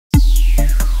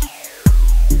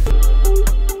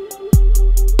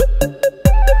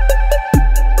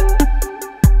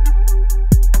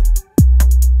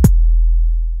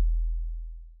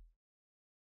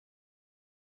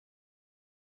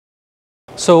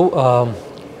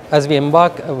As we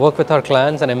work with our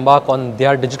clients and embark on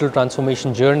their digital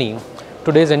transformation journey,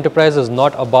 today's enterprise is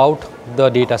not about the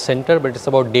data center, but it's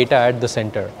about data at the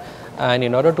center. And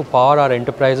in order to power our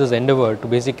enterprises' endeavor to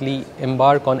basically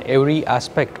embark on every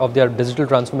aspect of their digital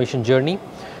transformation journey,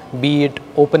 be it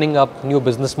opening up new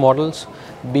business models,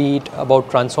 be it about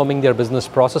transforming their business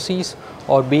processes,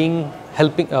 or be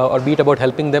it about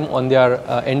helping them on their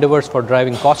endeavors for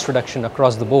driving cost reduction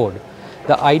across the board.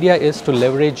 The idea is to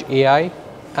leverage AI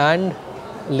and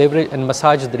leverage and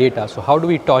massage the data. So how do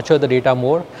we torture the data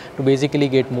more to basically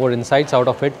get more insights out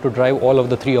of it to drive all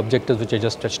of the three objectives which I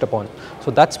just touched upon.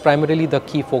 So that's primarily the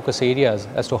key focus areas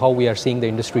as to how we are seeing the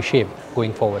industry shape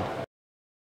going forward.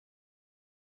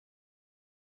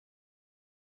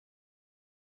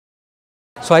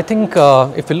 So I think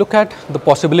if you look at the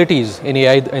possibilities in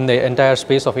AI, in the entire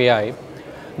space of AI,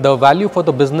 the value for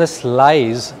the business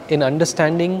lies in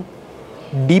understanding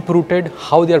deep-rooted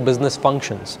how their business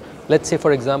functions. Let's say,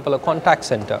 for example, a contact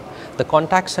center. The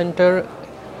contact center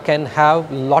can have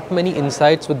many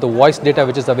insights with the voice data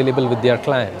which is available with their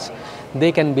clients.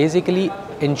 They can basically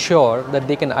ensure that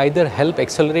they can either help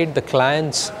accelerate the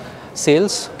client's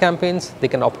sales campaigns, they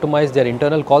can optimize their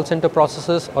internal call center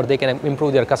processes, or they can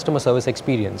improve their customer service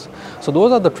experience. So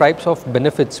those are the types of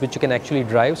benefits which you can actually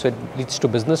drive. So it leads to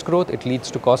business growth, it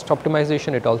leads to cost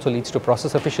optimization, it also leads to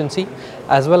process efficiency,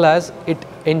 as well as it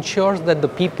ensures that the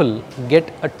people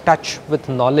get a touch with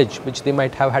knowledge which they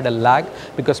might have had a lag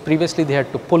because previously they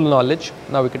had to pull knowledge.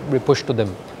 Now we could be pushed to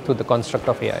them through the construct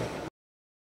of AI.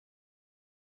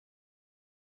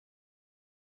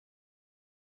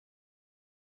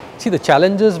 See, the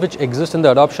challenges which exist in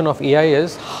the adoption of AI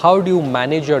is how do you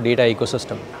manage your data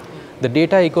ecosystem? The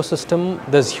data ecosystem,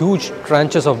 there's huge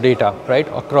tranches of data, right,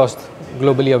 across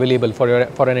globally available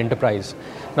for an enterprise.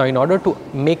 Now, in order to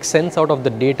make sense out of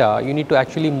the data, you need to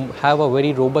actually have a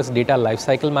very robust data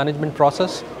lifecycle management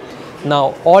process.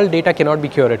 Now, all data cannot be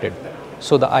curated.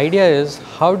 So the idea is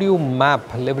how do you map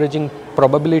leveraging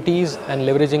probabilities and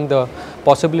leveraging the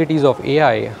possibilities of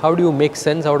AI, how do you make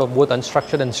sense out of both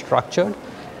unstructured and structured,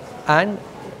 and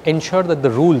ensure that the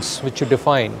rules which you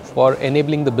define for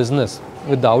enabling the business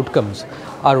with the outcomes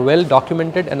are well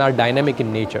documented and are dynamic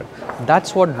in nature.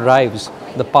 That's what drives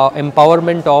the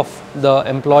empowerment of the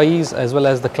employees as well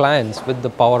as the clients with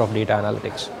the power of data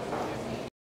analytics.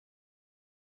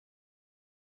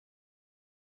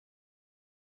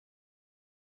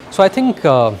 So I think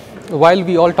while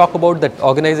we all talk about that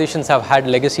organizations have had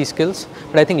legacy skills,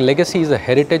 but I think legacy is a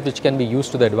heritage which can be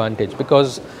used to the advantage,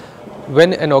 because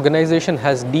when an organization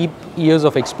has deep years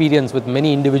of experience with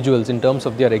many individuals in terms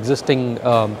of their existing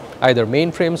either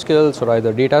mainframe skills or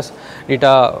either data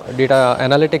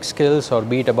analytics skills, or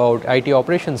be it about IT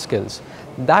operations skills,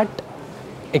 that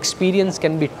experience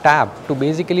can be tapped to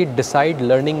basically decide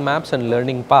learning maps and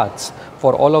learning paths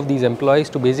for all of these employees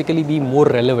to basically be more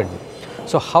relevant.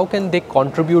 So how can they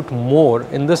contribute more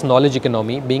in this knowledge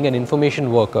economy, being an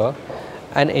information worker,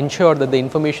 and ensure that the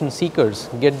information seekers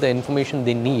get the information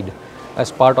they need as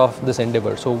part of this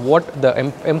endeavor. So what the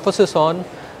emphasis on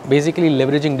basically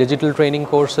leveraging digital training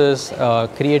courses,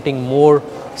 creating more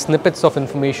snippets of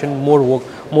information,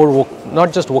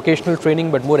 not just vocational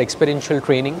training but more experiential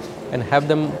training, and have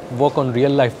them work on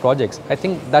real life projects. I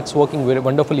think that's working very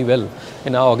wonderfully well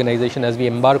in our organization as we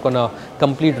embark on a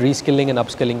complete reskilling and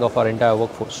upskilling of our entire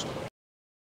workforce.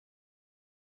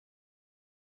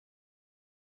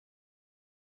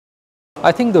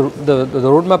 I think the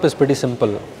roadmap is pretty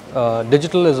simple.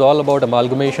 Digital is all about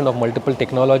amalgamation of multiple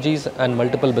technologies and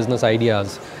multiple business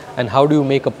ideas, and how do you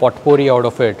make a potpourri out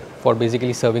of it for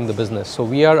basically serving the business. So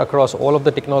we are across all of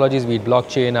the technologies, be it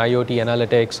blockchain, IoT,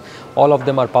 analytics, all of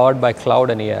them are powered by cloud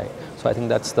and AI. So I think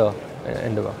that's the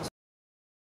endeavor.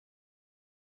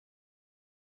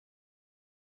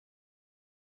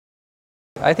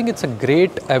 I think it's a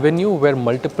great avenue where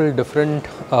multiple different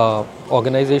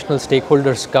organizational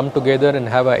stakeholders come together and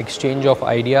have an exchange of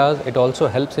ideas. It also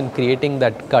helps in creating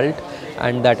that cult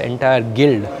and that entire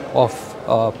guild of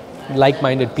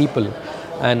like-minded people,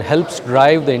 and helps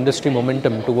drive the industry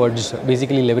momentum towards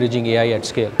basically leveraging AI at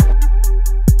scale.